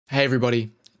Hey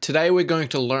everybody, today we're going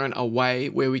to learn a way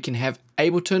where we can have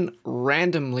Ableton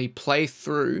randomly play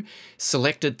through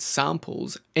selected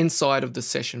samples inside of the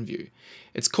session view.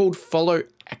 It's called follow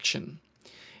action,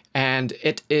 and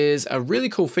it is a really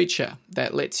cool feature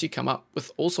that lets you come up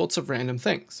with all sorts of random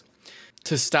things.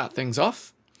 To start things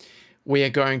off, we are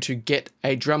going to get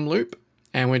a drum loop,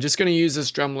 and we're just going to use this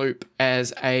drum loop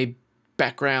as a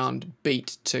background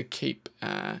beat to keep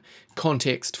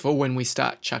context for when we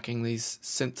start chucking these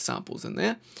synth samples in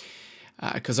there,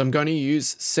 because I'm going to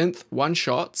use synth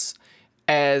one-shots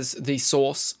as the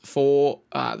source for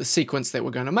the sequence that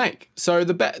we're going to make. So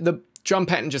the drum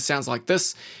pattern just sounds like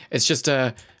this. It's just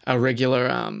a regular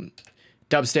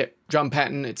dubstep drum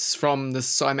pattern. It's from the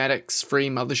Cymatics free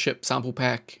mothership sample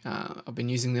pack. I've been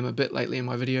using them a bit lately in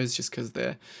my videos just because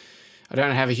I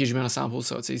don't have a huge amount of samples,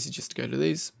 so it's easy just to go to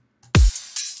these.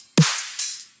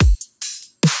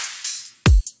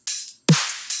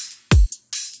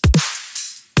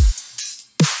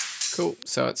 Cool,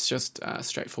 so it's just a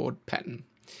straightforward pattern.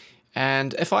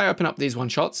 And if I open up these one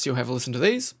shots, you'll have a listen to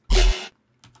these.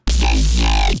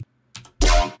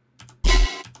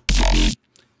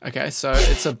 Okay, so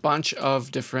it's a bunch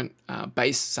of different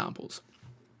bass samples.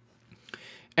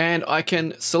 And I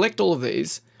can select all of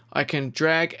these, I can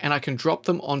drag and I can drop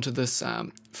them onto this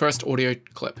first audio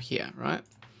clip here, right?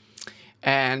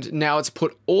 And now it's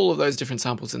put all of those different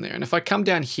samples in there. And if I come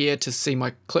down here to see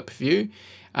my clip view,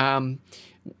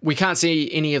 we can't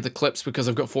see any of the clips because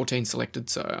I've got 14 selected,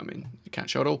 so I mean, you can't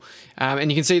show it all.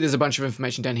 And you can see there's a bunch of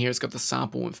information down here. It's got the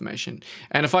sample information.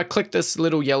 And if I click this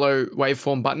little yellow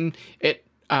waveform button, it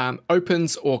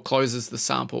opens or closes the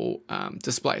sample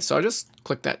display. So I just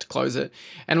click that to close it.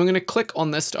 And I'm going to click on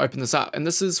this to open this up. And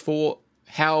this is for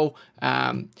how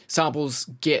samples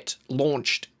get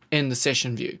launched in the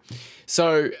session view.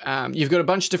 So you've got a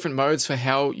bunch of different modes for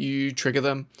how you trigger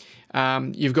them.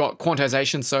 You've got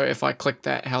quantization, so if I click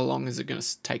that, how long is it going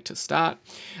to take to start?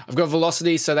 I've got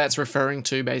velocity, so that's referring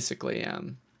to basically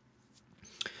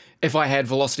if I had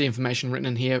velocity information written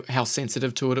in here, how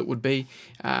sensitive to it would be.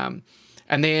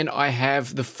 And then I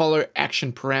have the follow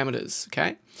action parameters,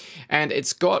 okay? And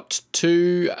it's got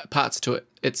two parts to it.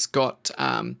 It's got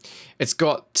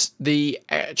the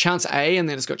chance A, and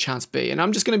then it's got chance B. And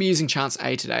I'm just going to be using chance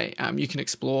A today. You can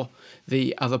explore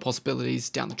the other possibilities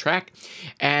down the track.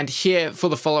 And here for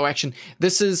the follow action,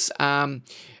 this is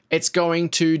it's going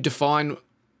to define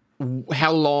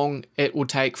how long it will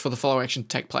take for the follow action to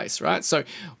take place, right? So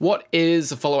what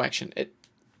is a follow action?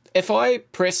 If I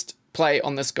pressed play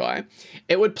on this guy,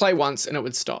 it would play once and it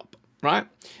would stop, right?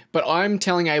 But I'm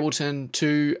telling Ableton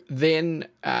to then,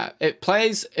 it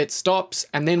plays, it stops,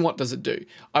 and then what does it do?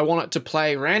 I want it to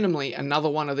play randomly another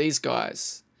one of these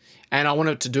guys, and I want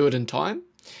it to do it in time.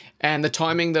 And the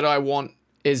timing that I want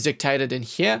is dictated in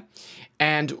here,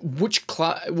 and which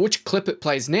clip it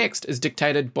plays next is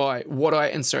dictated by what I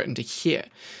insert into here.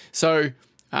 So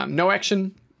no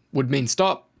action would mean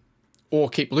stop, or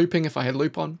keep looping if I had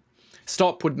loop on.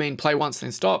 Stop would mean play once,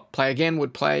 then stop. Play again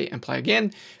would play and play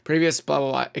again. Previous, blah,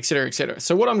 blah, blah, etc., etc.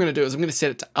 So what I'm going to do is I'm going to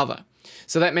set it to other.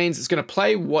 So that means it's going to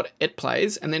play what it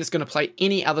plays, and then it's going to play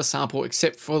any other sample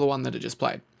except for the one that it just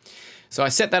played. So I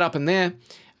set that up in there,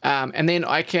 and then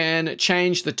I can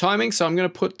change the timing. So I'm going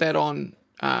to put that on,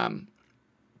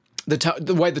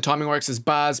 the way the timing works is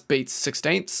bars, beats,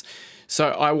 sixteenths. So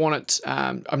I want it,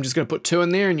 I'm just going to put 2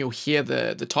 in there, and you'll hear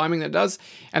the timing that it does.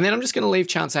 And then I'm just going to leave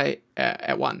chance A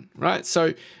at 1, right?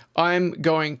 So I'm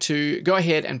going to go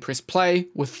ahead and press play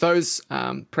with those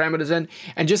parameters in.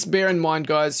 And just bear in mind,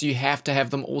 guys, you have to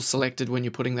have them all selected when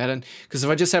you're putting that in. Because if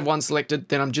I just have one selected,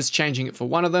 then I'm just changing it for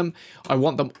one of them. I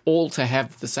want them all to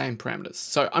have the same parameters.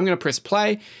 So I'm going to press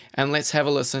play, and let's have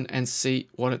a listen and see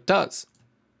what it does.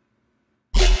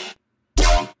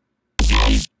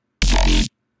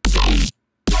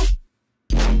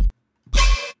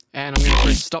 And I'm going to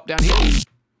press stop down here. I'm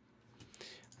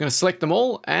going to select them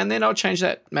all, and then I'll change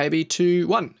that maybe to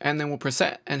 1, and then we'll press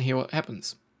that and hear what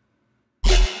happens.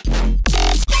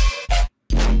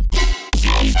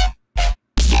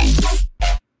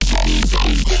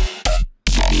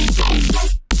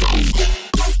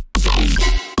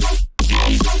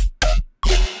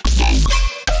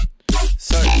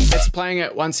 So it's playing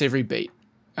it once every beat.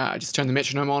 I just turned the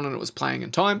metronome on and it was playing in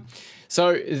time.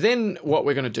 So then what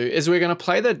we're going to do is we're going to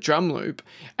play the drum loop,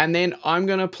 and then I'm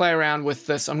going to play around with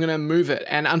this. I'm going to move it.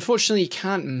 And unfortunately, you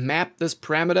can't map this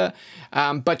parameter,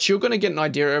 but you're going to get an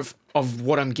idea of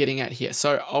what I'm getting at here.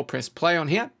 So I'll press play on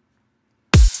here.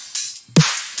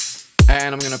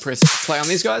 And I'm going to press play on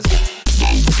these guys.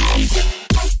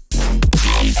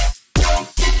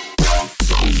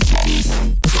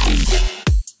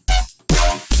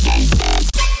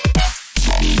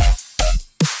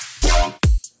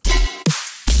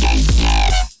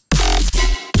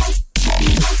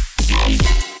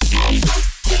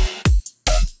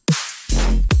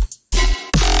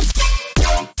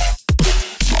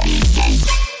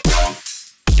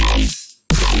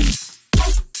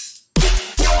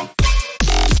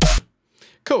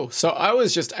 Cool. So I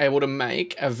was just able to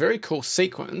make a very cool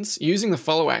sequence using the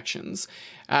follow actions,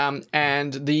 and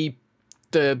the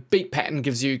beat pattern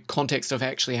gives you context of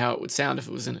actually how it would sound if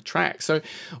it was in a track. So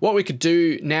what we could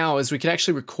do now is we could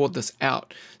actually record this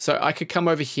out. So I could come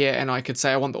over here and I could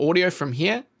say I want the audio from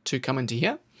here to come into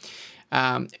here.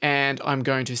 And I'm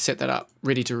going to set that up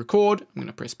ready to record. I'm going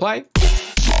to press play.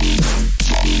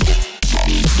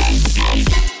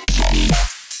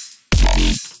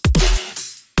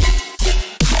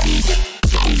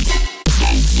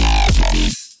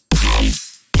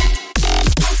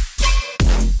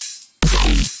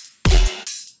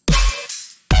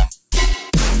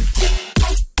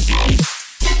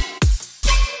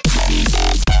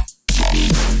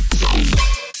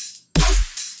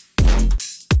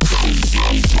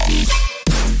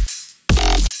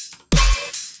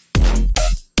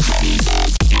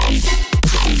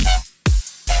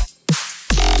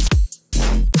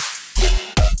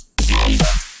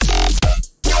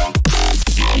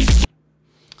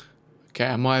 Okay,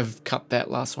 I might have cut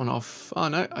that last one off. Oh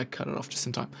no, I cut it off just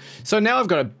in time. So now I've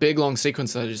got a big long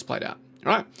sequence that I just played out,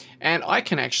 all right? And I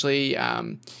can actually,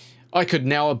 I could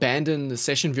now abandon the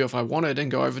session view if I wanted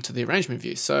and go over to the arrangement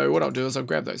view. So what I'll do is I'll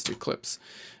grab those two clips.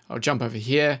 I'll jump over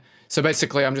here. So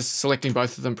basically I'm just selecting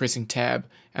both of them, pressing tab,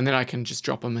 and then I can just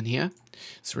drop them in here.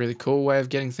 It's a really cool way of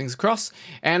getting things across.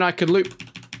 And I could loop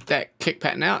that kick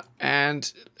pattern out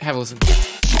and have a listen.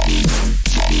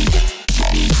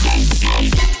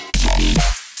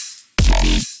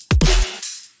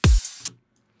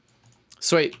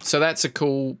 Sweet, so that's a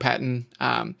cool pattern,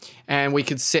 and we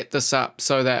could set this up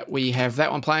so that we have that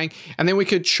one playing, and then we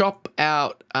could chop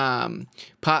out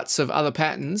parts of other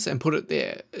patterns and put it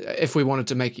there if we wanted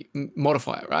to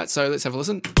modify it, right? So let's have a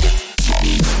listen.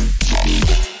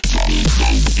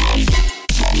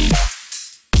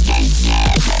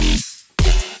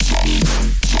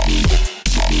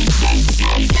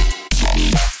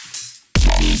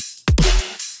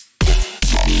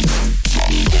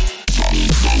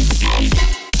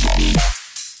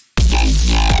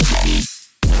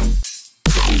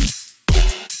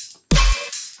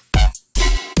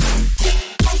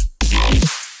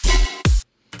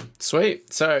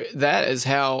 Sweet. So that is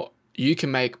how you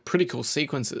can make pretty cool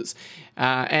sequences,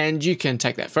 and you can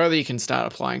take that further. You can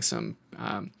start applying some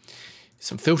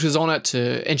filters on it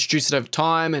to introduce it over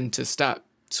time and to start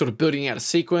sort of building out a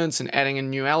sequence and adding in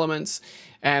new elements,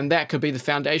 and that could be the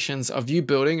foundations of you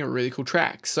building a really cool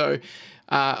track. So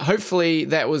hopefully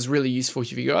that was really useful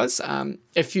for you guys.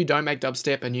 If you don't make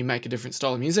dubstep and you make a different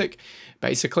style of music,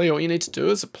 basically all you need to do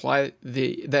is apply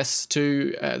this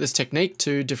technique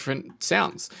to different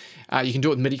sounds. You can do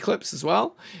it with MIDI clips as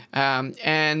well.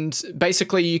 And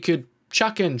basically you could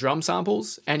chuck in drum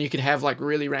samples and you could have like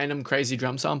really random crazy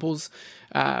drum samples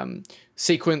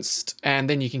sequenced, and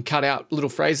then you can cut out little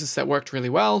phrases that worked really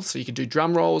well. So you could do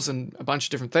drum rolls and a bunch of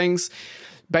different things.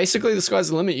 Basically, the sky's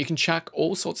the limit. You can chuck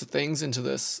all sorts of things into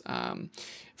this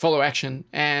follow action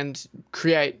and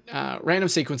create random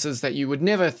sequences that you would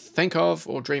never think of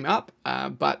or dream up,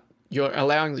 but you're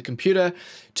allowing the computer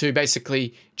to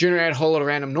basically generate a whole lot of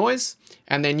random noise,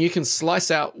 and then you can slice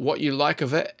out what you like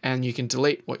of it and you can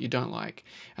delete what you don't like.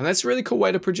 And that's a really cool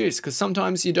way to produce, because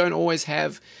sometimes you don't always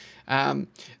have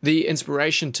the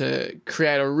inspiration to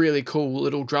create a really cool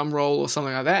little drum roll or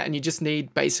something like that, and you just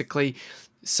need basically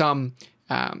some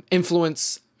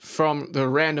influence from the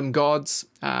random gods,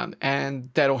 and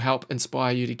that'll help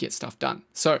inspire you to get stuff done.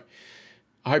 So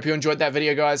I hope you enjoyed that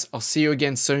video, guys. I'll see you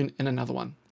again soon in another one.